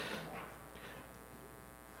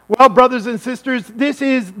Well, brothers and sisters, this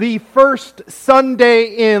is the first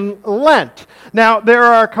Sunday in Lent. Now, there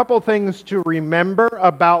are a couple things to remember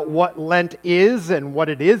about what Lent is and what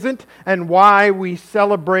it isn't, and why we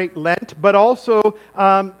celebrate Lent, but also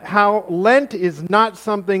how Lent is not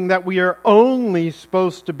something that we are only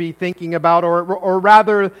supposed to be thinking about, or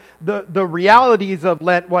rather, the realities of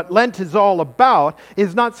Lent, what Lent is all about,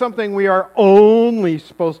 is not something we are only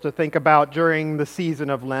supposed to think about during the season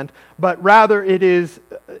of Lent, but rather it is...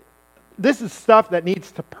 This is stuff that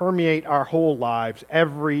needs to permeate our whole lives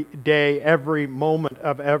every day, every moment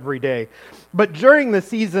of every day. But during the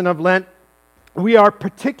season of Lent, we are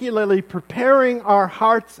particularly preparing our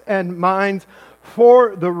hearts and minds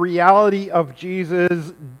for the reality of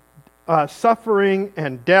Jesus' suffering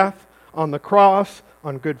and death on the cross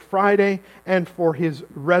on Good Friday, and for his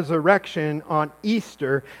resurrection on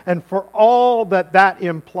Easter, and for all that that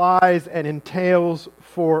implies and entails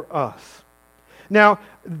for us. Now,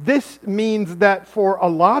 this means that for a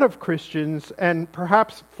lot of Christians, and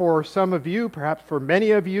perhaps for some of you, perhaps for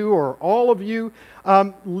many of you, or all of you,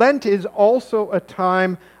 Lent is also a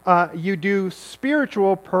time you do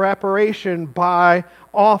spiritual preparation by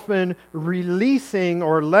often releasing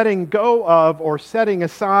or letting go of or setting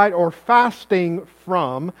aside or fasting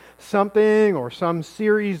from something or some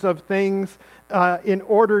series of things in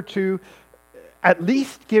order to at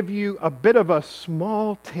least give you a bit of a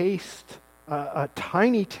small taste, a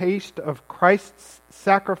tiny taste of Christ's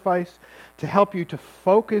sacrifice, to help you to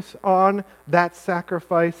focus on that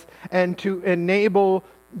sacrifice and to enable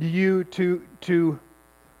you to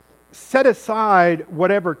set aside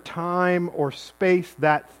whatever time or space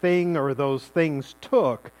that thing or those things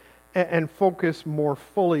took and focus more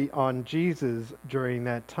fully on Jesus during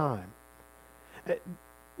that time.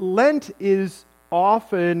 Lent is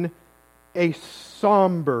often a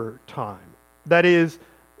somber time. That is,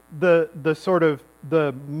 the sort of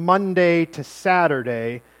the Monday to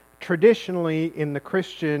Saturday, traditionally in the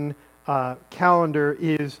Christian calendar,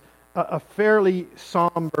 is a fairly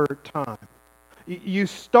somber time. You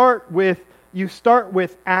start with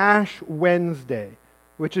Ash Wednesday,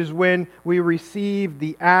 which is when we receive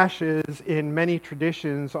the ashes in many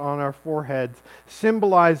traditions on our foreheads,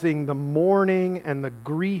 symbolizing the mourning and the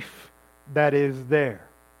grief that is there.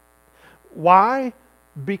 Why?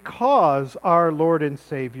 Because our Lord and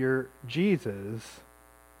Savior, Jesus,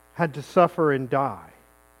 had to suffer and die.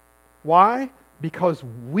 Why? Because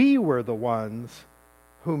we were the ones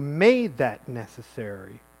who made that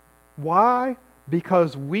necessary. Why?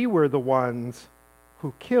 Because we were the ones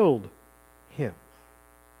who killed him.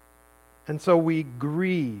 And so we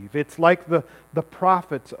grieve. It's like the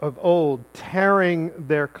prophets of old, tearing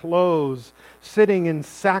their clothes, sitting in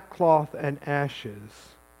sackcloth and ashes.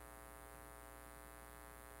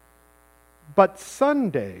 But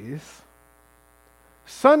Sundays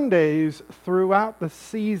throughout the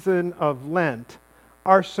season of Lent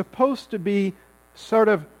are supposed to be sort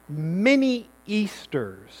of mini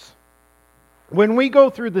Easters. When we go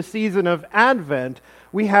through the season of Advent,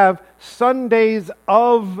 we have Sundays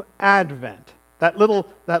of Advent. That little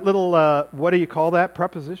what do you call that?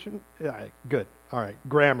 Preposition? Yeah, good. All right,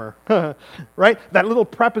 grammar, right? That little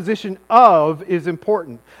preposition of is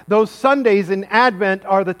important. Those Sundays in Advent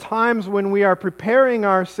are the times when we are preparing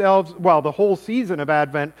ourselves, well, the whole season of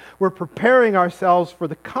Advent, we're preparing ourselves for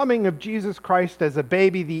the coming of Jesus Christ as a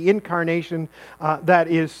baby, the incarnation that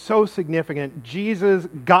is so significant. Jesus,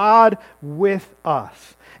 God with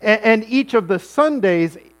us. And each of the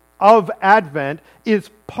Sundays of Advent is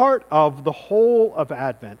part of the whole of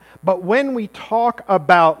Advent. But when we talk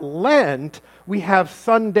about Lent, we have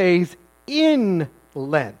Sundays in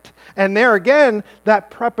Lent. And there again,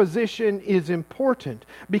 that preposition is important,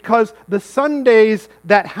 because the Sundays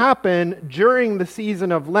that happen during the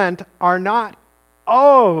season of Lent are not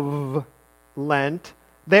of Lent,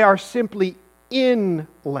 they are simply in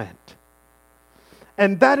Lent.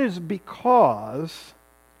 And that is because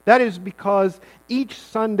each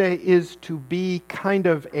Sunday is to be kind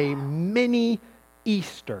of a mini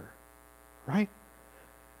Easter, right?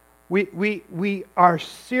 We are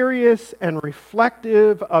serious and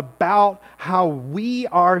reflective about how we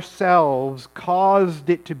ourselves caused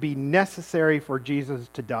it to be necessary for Jesus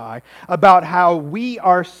to die, about how we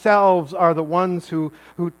ourselves are the ones who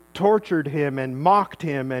tortured him and mocked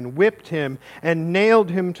him and whipped him and nailed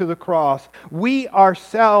him to the cross. We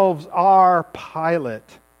ourselves are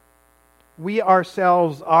Pilate. We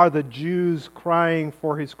ourselves are the Jews crying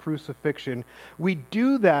for his crucifixion. We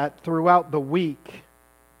do that throughout the week.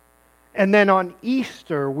 And then on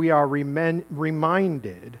Easter, we are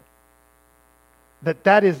reminded that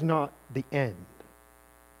that is not the end.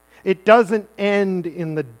 It doesn't end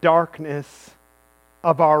in the darkness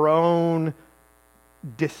of our own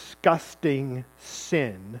disgusting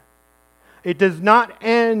sin. It does not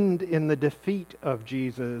end in the defeat of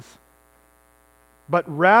Jesus, but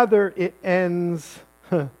rather it ends,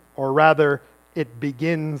 or rather it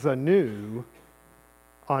begins anew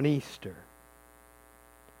on Easter.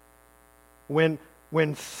 When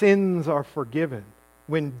sins are forgiven,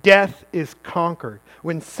 when death is conquered,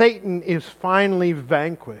 when Satan is finally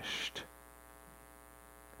vanquished.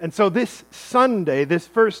 And so this Sunday, this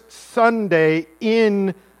first Sunday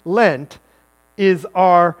in Lent, is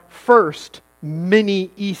our first mini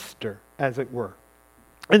Easter, as it were.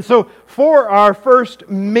 And so for our first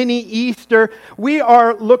mini Easter, we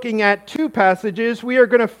are looking at two passages. We are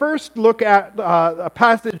going to first look at a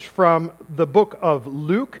passage from the book of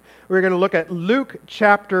Luke. We're going to look at Luke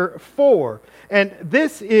chapter 4. And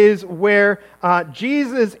this is where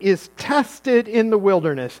Jesus is tested in the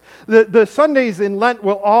wilderness. The Sundays in Lent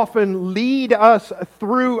will often lead us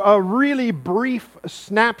through a really brief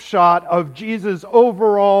snapshot of Jesus'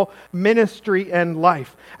 overall ministry and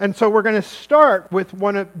life. And so we're going to start with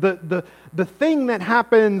one of the thing that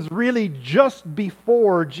happens really just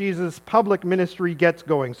before Jesus' public ministry gets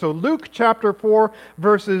going. So Luke chapter 4,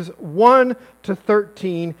 verses 1 to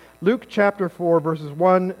 13. Luke chapter 4, verses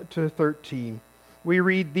 1 to 13. We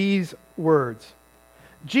read these words.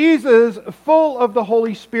 Jesus, full of the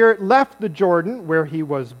Holy Spirit, left the Jordan, where he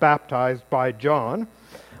was baptized by John,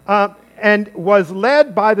 and was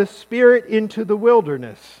led by the Spirit into the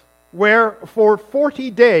wilderness, where for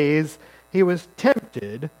 40 days he was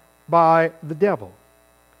tempted by the devil.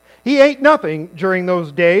 He ate nothing during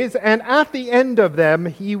those days, and at the end of them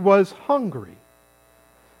he was hungry.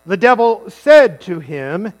 The devil said to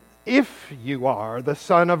him, "If you are the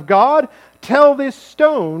Son of God, tell this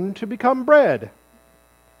stone to become bread."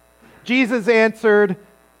 Jesus answered,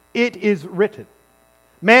 "It is written,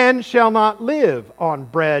 man shall not live on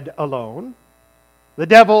bread alone." The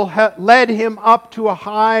devil led him up to a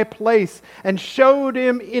high place and showed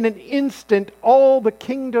him in an instant all the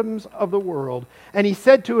kingdoms of the world. And he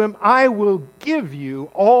said to him, "I will give you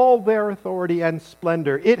all their authority and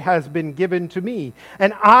splendor. It has been given to me,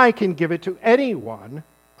 and I can give it to anyone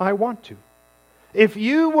I want to. If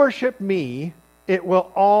you worship me, it will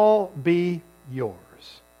all be yours."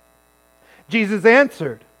 Jesus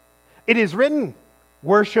answered, "It is written,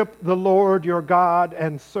 worship the Lord your God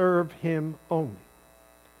and serve him only."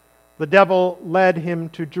 The devil led him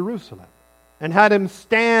to Jerusalem and had him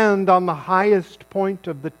stand on the highest point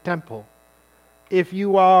of the temple. "If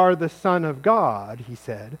you are the Son of God," he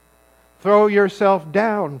said, "throw yourself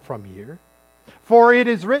down from here. For it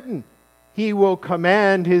is written, he will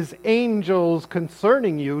command his angels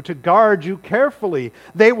concerning you to guard you carefully.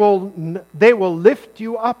 They will lift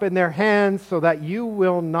you up in their hands so that you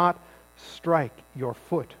will not strike your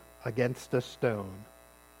foot against a stone."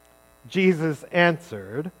 Jesus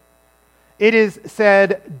answered, "It is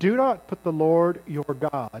said, do not put the Lord your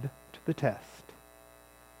God to the test."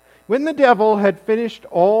 When the devil had finished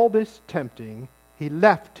all this tempting, he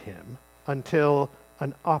left him until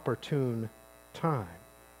an opportune time.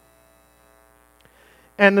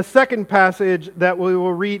 And the second passage that we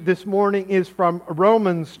will read this morning is from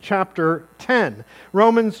Romans chapter 10.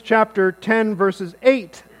 Romans chapter 10, verses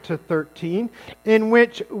 8 to 13, in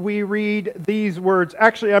which we read these words.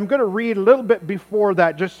 Actually, I'm going to read a little bit before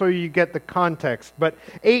that just so you get the context. But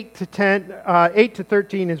 8 to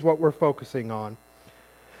 13 is what we're focusing on.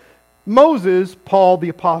 Moses, Paul the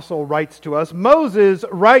apostle writes to us, Moses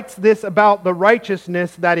writes this about the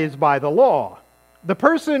righteousness that is by the law. The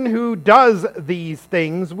person who does these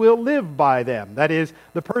things will live by them. That is,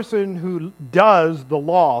 the person who does the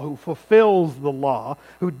law, who fulfills the law,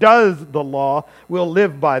 who does the law, will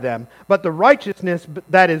live by them. But the righteousness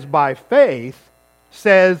that is by faith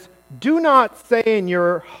says, "Do not say in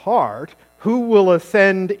your heart, 'Who will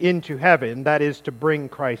ascend into heaven?'" That is, to bring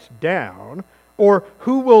Christ down. Or,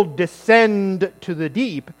 "Who will descend to the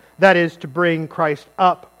deep?" That is, to bring Christ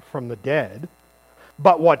up from the dead.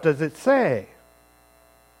 But what does it say?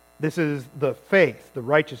 This is the faith, the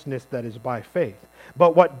righteousness that is by faith.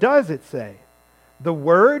 But what does it say? "The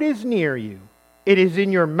word is near you. It is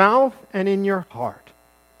in your mouth and in your heart."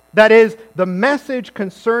 That is, the message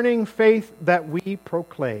concerning faith that we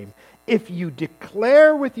proclaim. If you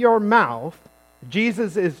declare with your mouth,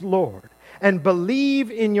 Jesus is Lord, and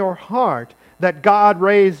believe in your heart that God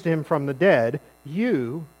raised him from the dead,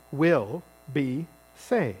 you will be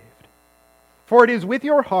saved. For it is with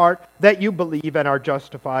your heart that you believe and are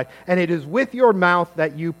justified, and it is with your mouth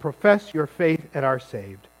that you profess your faith and are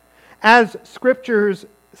saved. As scriptures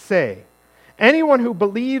say, anyone who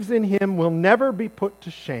believes in him will never be put to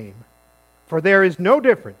shame. For there is no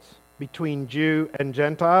difference between Jew and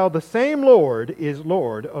Gentile. The same Lord is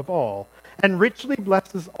Lord of all, and richly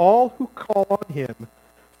blesses all who call on him.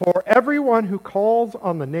 For everyone who calls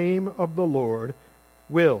on the name of the Lord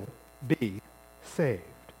will be saved.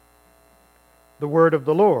 The word of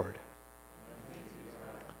the Lord.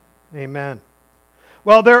 Amen.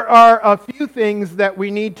 Well, there are a few things that we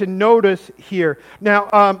need to notice here.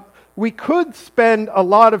 Now, we could spend a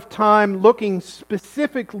lot of time looking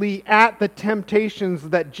specifically at the temptations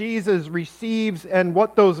that Jesus receives and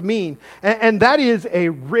what those mean. And that is a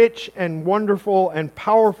rich and wonderful and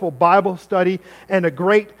powerful Bible study and a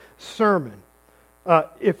great sermon,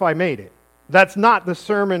 if I made it. That's not the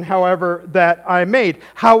sermon, however, that I made.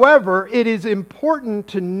 However, it is important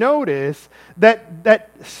to notice that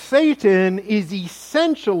Satan is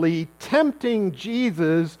essentially tempting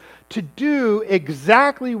Jesus to do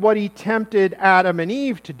exactly what he tempted Adam and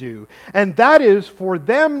Eve to do. And that is for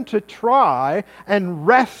them to try and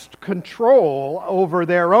wrest control over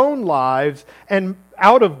their own lives and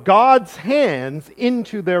out of God's hands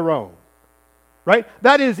into their own. Right?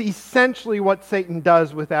 That is essentially what Satan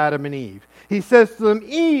does with Adam and Eve. He says to them,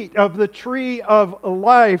 eat of the tree of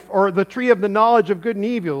life, or the tree of the knowledge of good and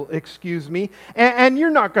evil, and you're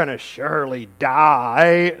not going to surely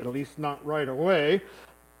die, at least not right away.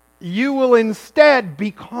 You will instead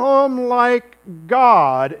become like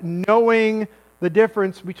God, knowing the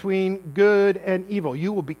difference between good and evil.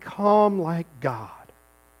 You will become like God.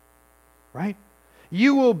 Right?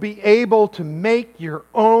 You will be able to make your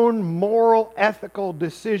own moral, ethical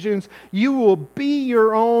decisions. You will be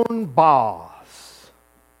your own boss,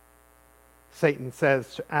 Satan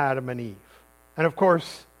says to Adam and Eve. And of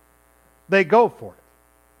course, they go for it.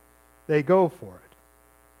 They go for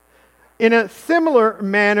it. In a similar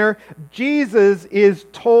manner, Jesus is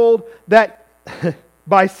told that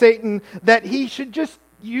by Satan that he should just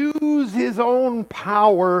use his own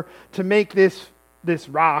power to make this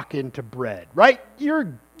rock into bread, right?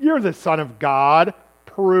 You're the Son of God.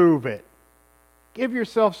 Prove it. Give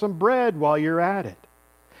yourself some bread while you're at it.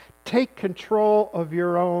 Take control of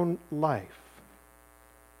your own life.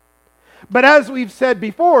 But as we've said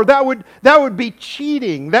before, that would be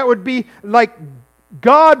cheating. That would be like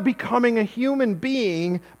God becoming a human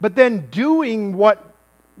being, but then doing what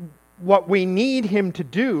we need him to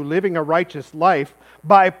do, living a righteous life,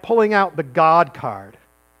 by pulling out the God card,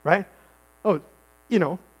 right? Oh,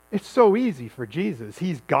 it's so easy for Jesus.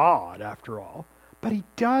 He's God, after all. But he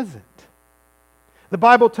doesn't. The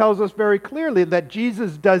Bible tells us very clearly that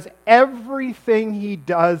Jesus does everything he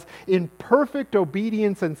does in perfect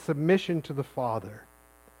obedience and submission to the Father.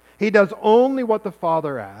 He does only what the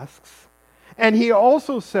Father asks. And he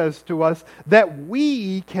also says to us that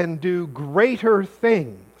we can do greater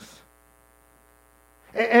things.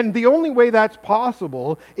 And the only way that's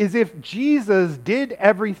possible is if Jesus did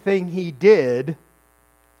everything he did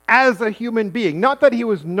as a human being. Not that he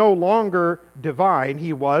was no longer divine.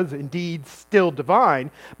 He was indeed still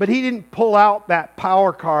divine. But he didn't pull out that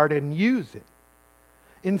power card and use it.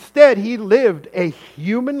 Instead, he lived a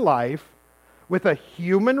human life with a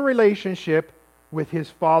human relationship with his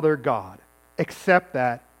Father God. Except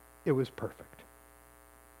that it was perfect.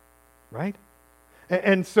 Right?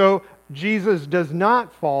 And so Jesus does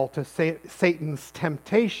not fall to Satan's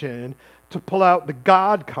temptation to pull out the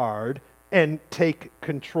God card and take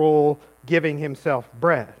control, giving himself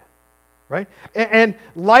bread. Right? And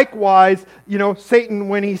likewise, Satan,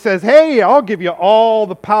 when he says, hey, I'll give you all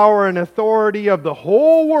the power and authority of the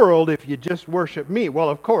whole world if you just worship me. Well,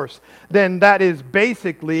 of course, then that is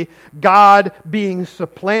basically God being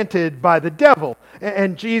supplanted by the devil.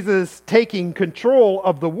 And Jesus taking control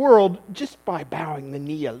of the world just by bowing the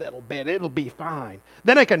knee a little bit. It'll be fine.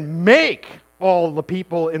 Then I can make all the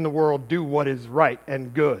people in the world do what is right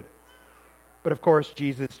and good. But of course,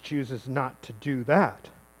 Jesus chooses not to do that.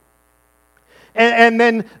 And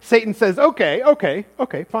then Satan says, okay,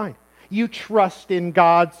 fine. You trust in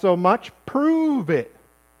God so much, prove it.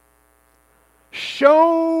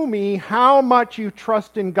 Show me how much you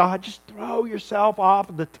trust in God. Just throw yourself off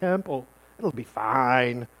of the temple. It'll be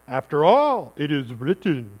fine. After all, it is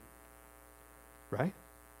written. Right?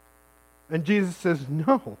 And Jesus says,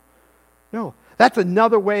 no. That's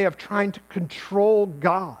another way of trying to control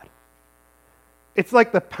God. It's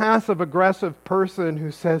like the passive-aggressive person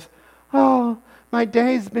who says, oh, my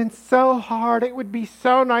day's been so hard. It would be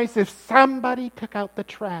so nice if somebody took out the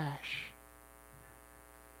trash.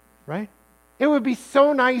 Right? It would be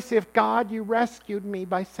so nice if, God, you rescued me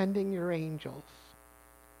by sending your angels.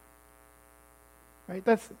 Right?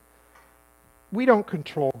 We don't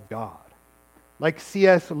control God. Like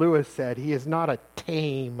C.S. Lewis said, he is not a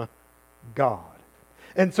tame God.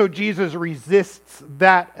 And so Jesus resists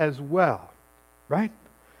that as well, right?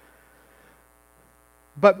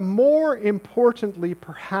 But more importantly,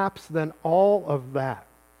 perhaps than all of that,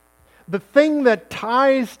 the thing that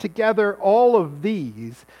ties together all of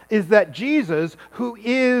these is that Jesus, who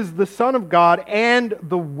is the Son of God and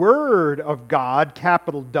the Word of God,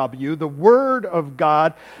 capital W, the Word of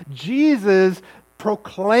God, Jesus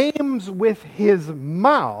proclaims with his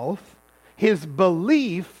mouth his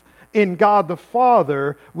belief in God the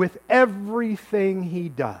Father with everything he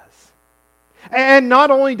does. And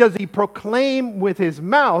not only does he proclaim with his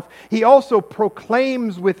mouth, he also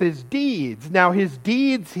proclaims with his deeds. Now, his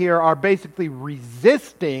deeds here are basically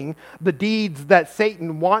resisting the deeds that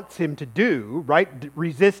Satan wants him to do, right?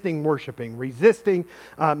 Resisting worshiping, resisting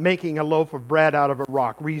making a loaf of bread out of a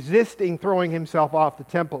rock, resisting throwing himself off the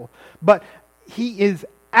temple. But he is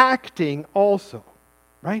acting also,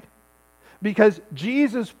 right? Because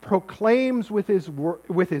Jesus proclaims with his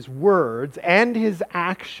words and his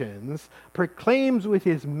actions, proclaims with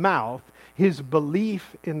his mouth his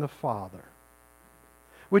belief in the Father.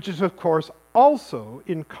 Which is, of course, also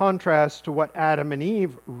in contrast to what Adam and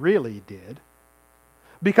Eve really did.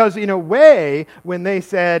 Because in a way, when they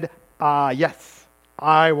said, yes,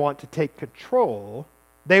 I want to take control,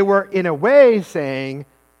 they were in a way saying,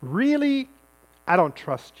 really, I don't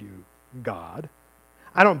trust you, God.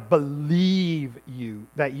 I don't believe you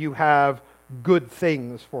that you have good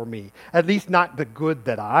things for me. At least not the good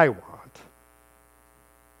that I want.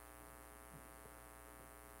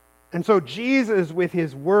 And so Jesus, with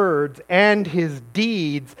his words and his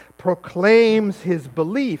deeds, proclaims his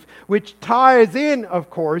belief, which ties in, of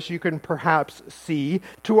course, you can perhaps see,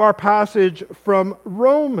 to our passage from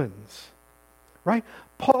Romans. Right?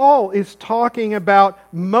 Paul is talking about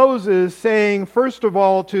Moses saying, first of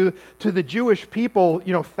all, to the Jewish people,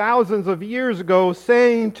 thousands of years ago,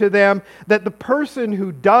 saying to them that the person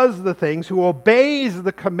who does the things, who obeys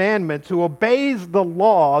the commandments, who obeys the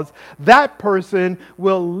laws, that person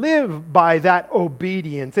will live by that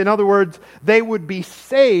obedience. In other words, they would be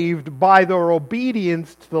saved by their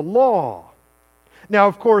obedience to the law. Now,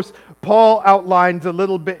 of course, Paul outlines a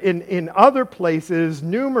little bit in other places,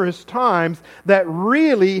 numerous times, that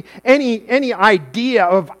really any idea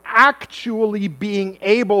of actually being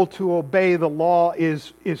able to obey the law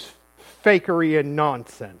is fakery and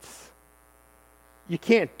nonsense. You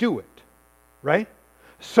can't do it, right?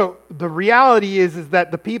 So the reality is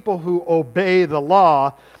that the people who obey the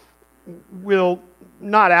law will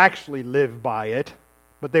not actually live by it,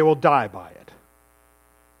 but they will die by it.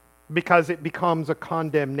 Because it becomes a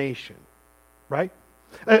condemnation, right?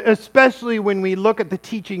 Especially when we look at the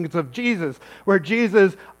teachings of Jesus, where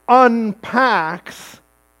Jesus unpacks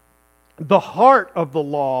the heart of the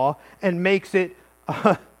law and makes it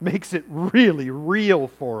really real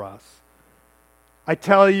for us. I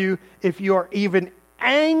tell you, if you are even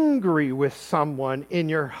angry with someone in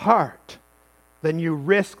your heart, then you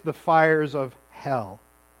risk the fires of hell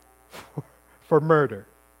for murder,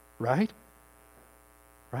 right?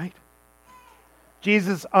 Right?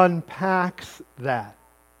 Jesus unpacks that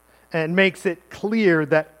and makes it clear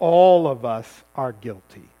that all of us are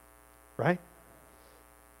guilty. Right?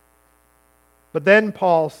 But then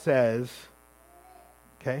Paul says,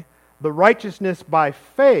 the righteousness by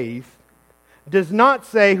faith does not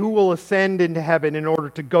say who will ascend into heaven in order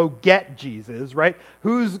to go get Jesus, right?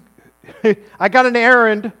 I got an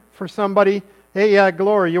errand for somebody. Hey,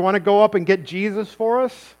 Gloria, you want to go up and get Jesus for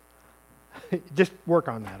us? Just work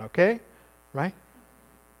on that, okay? Right?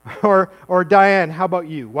 Or Diane, how about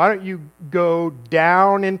you? Why don't you go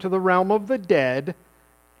down into the realm of the dead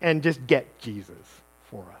and just get Jesus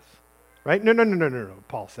for us? Right? No,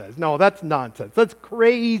 Paul says. No, that's nonsense. That's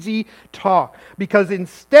crazy talk. Because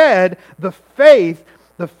instead, the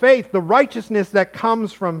righteousness that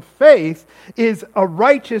comes from faith is a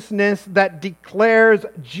righteousness that declares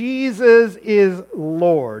Jesus is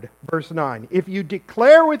Lord. Verse 9. If you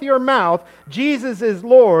declare with your mouth Jesus is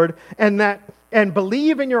Lord and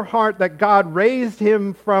believe in your heart that God raised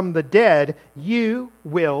him from the dead, you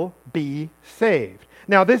will be saved.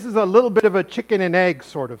 Now, this is a little bit of a chicken and egg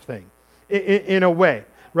sort of thing, in a way,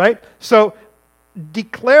 right? So,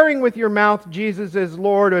 declaring with your mouth Jesus is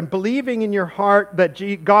Lord and believing in your heart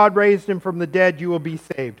that God raised him from the dead, you will be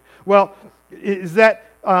saved. Well, is that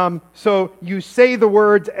so you say the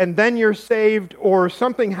words and then you're saved, or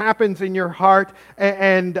something happens in your heart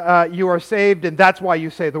and you are saved and that's why you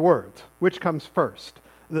say the words? Which comes first,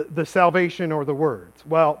 the salvation or the words?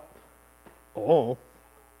 Well,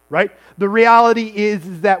 right? The reality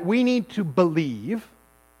is that we need to believe.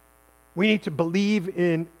 We need to believe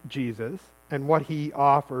in Jesus and what he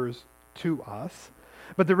offers to us.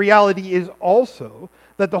 But the reality is also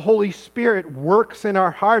that the Holy Spirit works in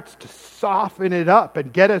our hearts to soften it up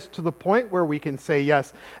and get us to the point where we can say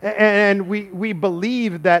yes. And we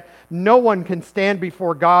believe that no one can stand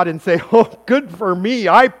before God and say, oh, good for me,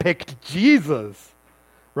 I picked Jesus.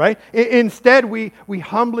 Right? Instead, we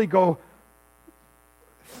humbly go,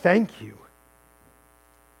 thank you.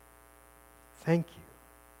 Thank you.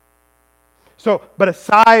 So, but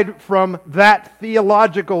aside from that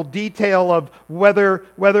theological detail of whether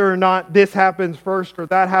or not this happens first or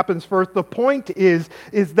that happens first, the point is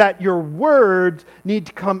that your words need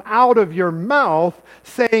to come out of your mouth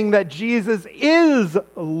saying that Jesus is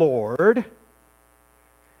Lord,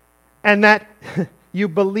 and that you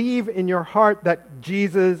believe in your heart that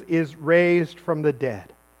Jesus is raised from the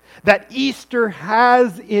dead. That Easter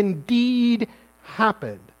has indeed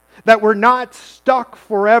happened. That we're not stuck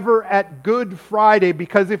forever at Good Friday,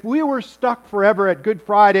 because if we were stuck forever at Good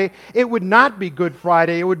Friday, it would not be Good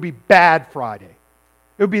Friday, it would be Bad Friday.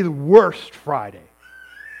 It would be the worst Friday.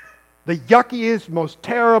 The yuckiest, most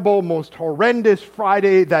terrible, most horrendous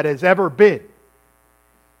Friday that has ever been.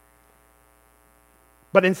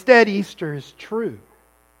 But instead, Easter is true.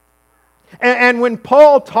 And when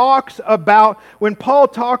Paul talks about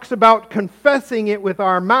confessing it with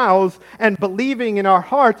our mouths and believing in our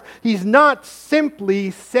hearts, he's not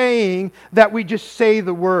simply saying that we just say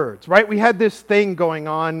the words, right? We had this thing going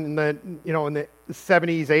on in the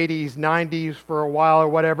 70s, 80s, 90s for a while or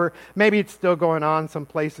whatever. Maybe it's still going on some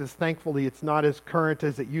places. Thankfully, it's not as current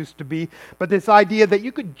as it used to be. But this idea that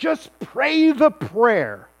you could just pray the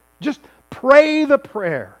prayer. Just pray the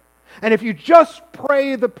prayer. And if you just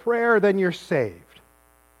pray the prayer, then you're saved.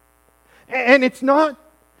 And it's not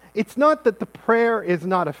that the prayer is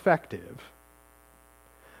not effective,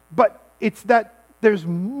 but it's that there's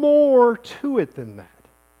more to it than that.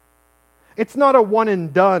 It's not a one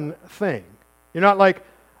and done thing. You're not like,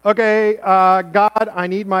 okay, God, I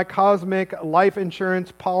need my cosmic life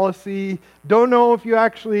insurance policy. Don't know if you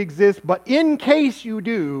actually exist, but in case you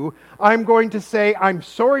do, I'm going to say, I'm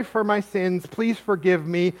sorry for my sins. Please forgive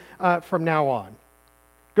me from now on.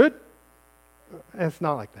 Good? It's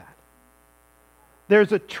not like that.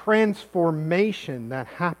 There's a transformation that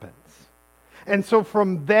happens. And so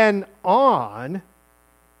from then on,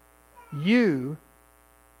 you,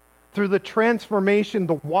 through the transformation,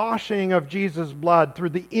 the washing of Jesus' blood,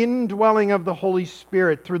 through the indwelling of the Holy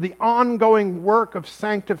Spirit, through the ongoing work of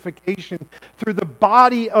sanctification, through the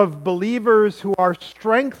body of believers who are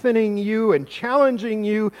strengthening you and challenging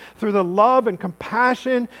you, through the love and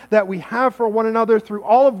compassion that we have for one another, through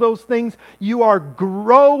all of those things, you are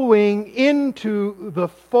growing into the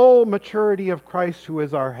full maturity of Christ, who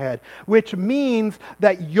is our head, which means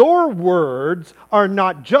that your words are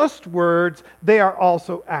not just words, they are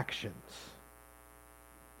also actions.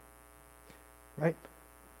 Right?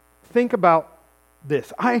 Think about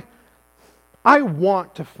this. I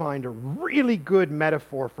want to find a really good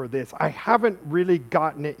metaphor for this. I haven't really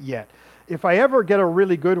gotten it yet. If I ever get a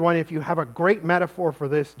really good one, if you have a great metaphor for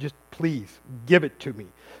this, just please give it to me,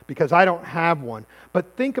 because I don't have one.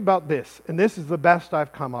 But think about this, and this is the best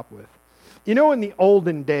I've come up with. You know, in the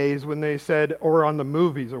olden days when they said, or on the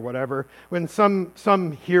movies or whatever, when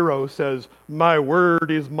some hero says, my word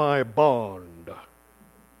is my bond,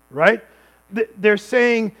 right? They're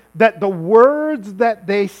saying that the words that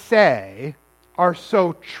they say are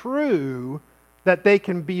so true that they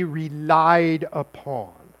can be relied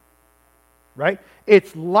upon, right?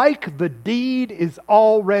 It's like the deed is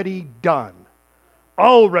already done.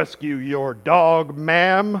 I'll rescue your dog,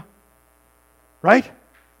 ma'am, right?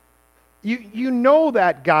 You know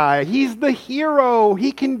that guy. He's the hero.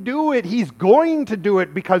 He can do it. He's going to do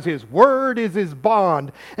it because his word is his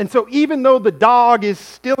bond. And so even though the dog is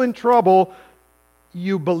still in trouble,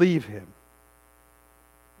 you believe him.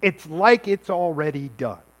 It's like it's already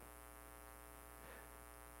done.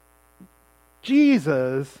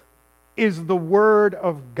 Jesus is the Word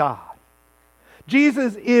of God.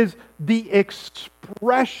 Jesus is the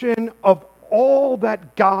expression of all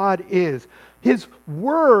that God is. His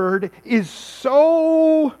word is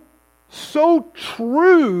so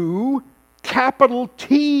true, capital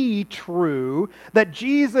T true, that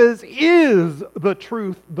Jesus is the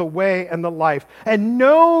truth, the way, and the life. And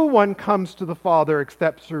no one comes to the Father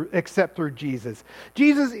except through Jesus.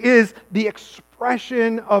 Jesus is the expression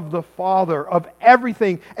of the Father, of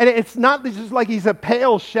everything. And it's not just like he's a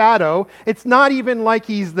pale shadow. It's not even like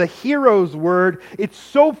he's the hero's word. It's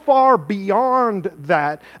so far beyond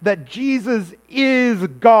that Jesus is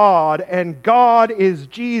God and God is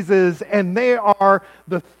Jesus, and they are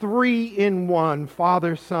the three in one,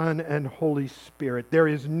 Father, Son, and Holy Spirit. There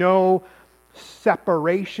is no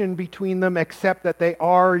separation between them, except that they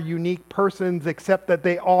are unique persons, except that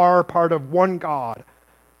they are part of one God.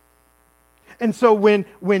 And so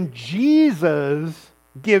when Jesus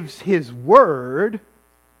gives his word,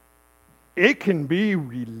 it can be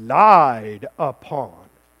relied upon.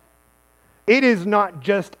 It is not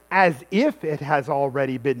just as if it has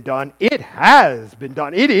already been done. It has been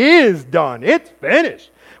done. It is done. It's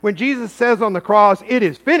finished. When Jesus says on the cross, it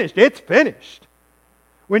is finished, it's finished.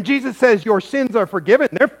 When Jesus says your sins are forgiven,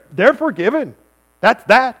 they're forgiven. That's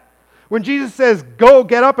that. When Jesus says go,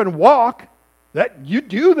 get up and walk, that you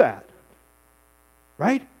do that.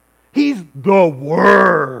 Right? He's the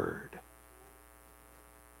Word.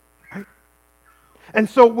 Right? And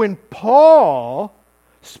so when Paul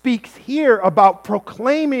speaks here about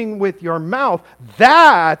proclaiming with your mouth,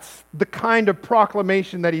 that's the kind of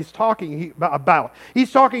proclamation that he's talking about.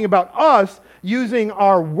 He's talking about us using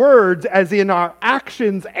our words, as in our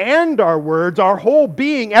actions and our words, our whole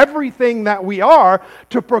being, everything that we are,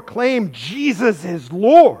 to proclaim Jesus is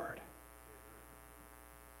Lord.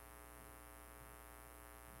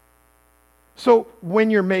 So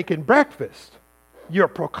when you're making breakfast, you're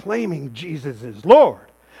proclaiming Jesus is Lord.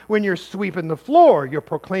 When you're sweeping the floor, you're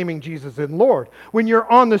proclaiming Jesus is Lord. When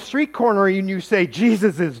you're on the street corner and you say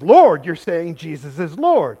Jesus is Lord, you're saying Jesus is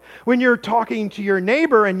Lord. When you're talking to your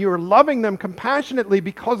neighbor and you're loving them compassionately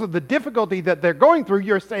because of the difficulty that they're going through,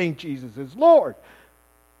 you're saying Jesus is Lord.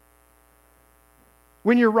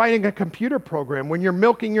 When you're writing a computer program, when you're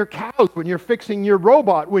milking your cows, when you're fixing your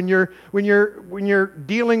robot, when you're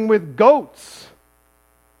dealing with goats,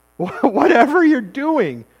 whatever you're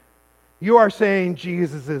doing, you are saying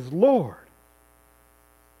Jesus is Lord.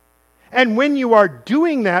 And when you are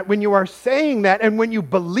doing that, when you are saying that, and when you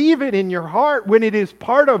believe it in your heart, when it is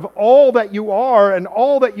part of all that you are and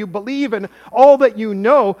all that you believe and all that you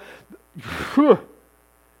know,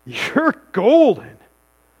 you're golden.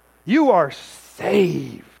 You are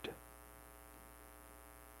saved.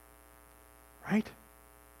 Right?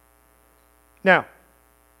 Now,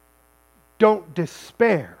 don't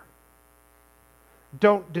despair.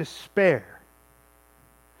 Don't despair.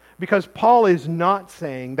 Because Paul is not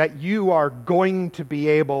saying that you are going to be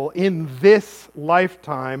able in this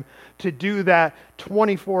lifetime to do that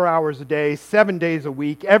 24 hours a day, 7 days a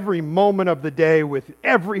week, every moment of the day with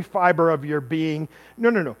every fiber of your being.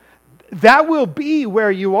 No. That will be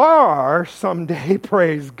where you are someday,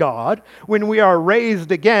 praise God, when we are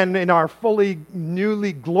raised again in our fully,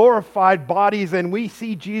 newly glorified bodies and we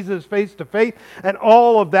see Jesus face to face and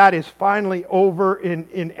all of that is finally over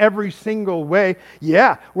in every single way.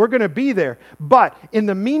 Yeah, we're going to be there. But in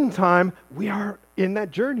the meantime, we are in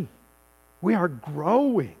that journey. We are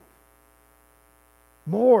growing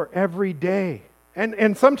more every day.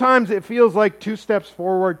 And sometimes it feels like 2 steps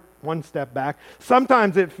forward, 1 step back.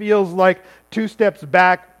 Sometimes it feels like 2 steps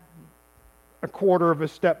back, a quarter of a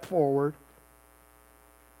step forward.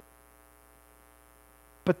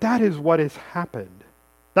 But that is what has happened.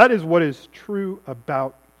 That is what is true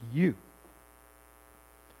about you.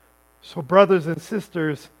 So, brothers and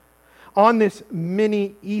sisters, on this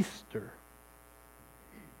mini Easter,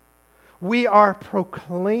 we are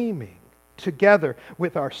proclaiming together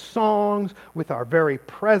with our songs, with our very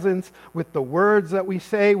presence, with the words that we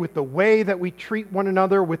say, with the way that we treat one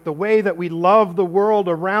another, with the way that we love the world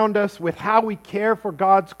around us, with how we care for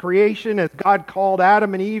God's creation as God called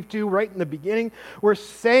Adam and Eve to right in the beginning. We're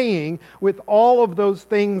saying with all of those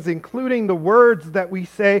things, including the words that we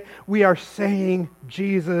say, we are saying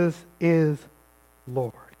Jesus is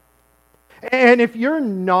Lord. And if you're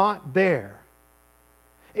not there,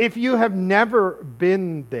 if you have never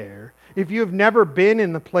been there, if you have never been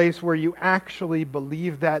in the place where you actually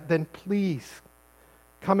believe that, then please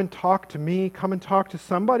come and talk to me. Come and talk to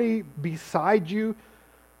somebody beside you.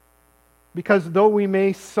 Because though we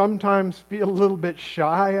may sometimes feel a little bit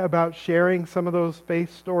shy about sharing some of those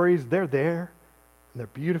faith stories, they're there and they're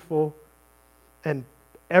beautiful. And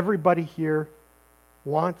everybody here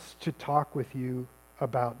wants to talk with you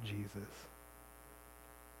about Jesus.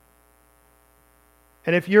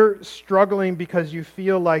 And if you're struggling because you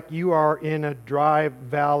feel like you are in a dry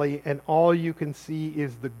valley and all you can see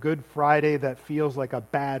is the Good Friday that feels like a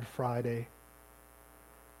bad Friday,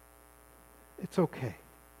 it's okay.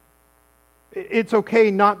 It's okay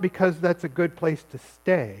not because that's a good place to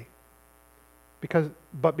stay,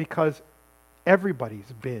 but because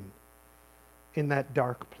everybody's been in that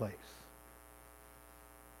dark place.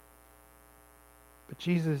 But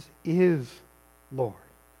Jesus is Lord.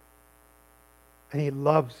 And He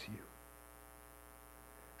loves you.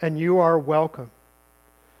 And you are welcome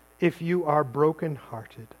if you are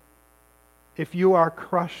brokenhearted, if you are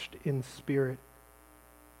crushed in spirit.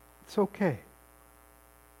 It's okay.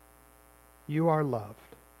 You are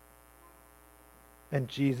loved. And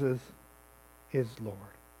Jesus is Lord.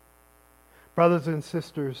 Brothers and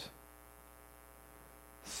sisters,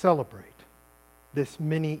 celebrate this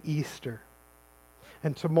mini Easter.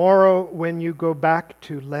 And tomorrow, when you go back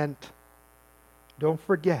to Lent, don't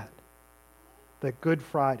forget that Good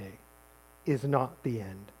Friday is not the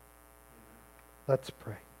end. Let's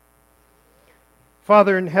pray.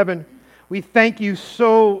 Father in heaven, we thank you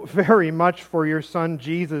so very much for your Son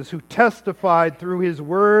Jesus, who testified through his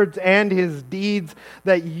words and his deeds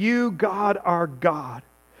that you, God, are God.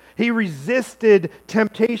 He resisted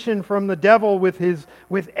temptation from the devil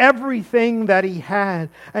with everything that he had,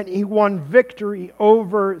 and he won victory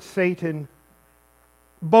over Satan,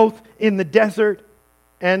 both in the desert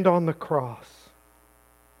and on the cross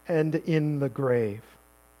and in the grave.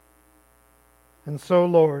 And so,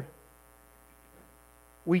 Lord,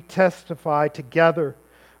 we testify together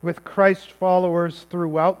with Christ followers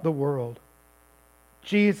throughout the world.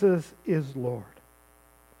 Jesus is Lord.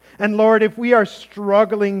 And Lord, if we are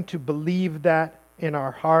struggling to believe that in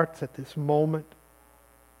our hearts at this moment,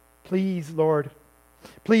 please, Lord,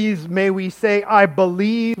 please may we say, I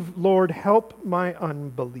believe, Lord, help my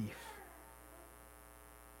unbelief.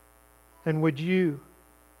 And would you,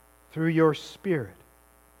 through your Spirit,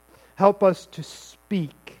 help us to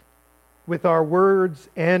speak with our words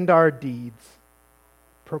and our deeds,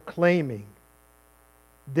 proclaiming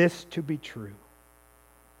this to be true,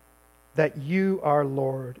 that you are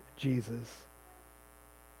Lord Jesus.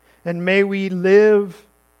 And may we live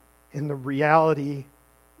in the reality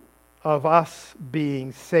of us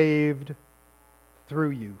being saved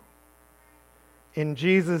through you. In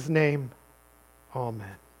Jesus' name,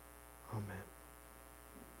 amen. Amen.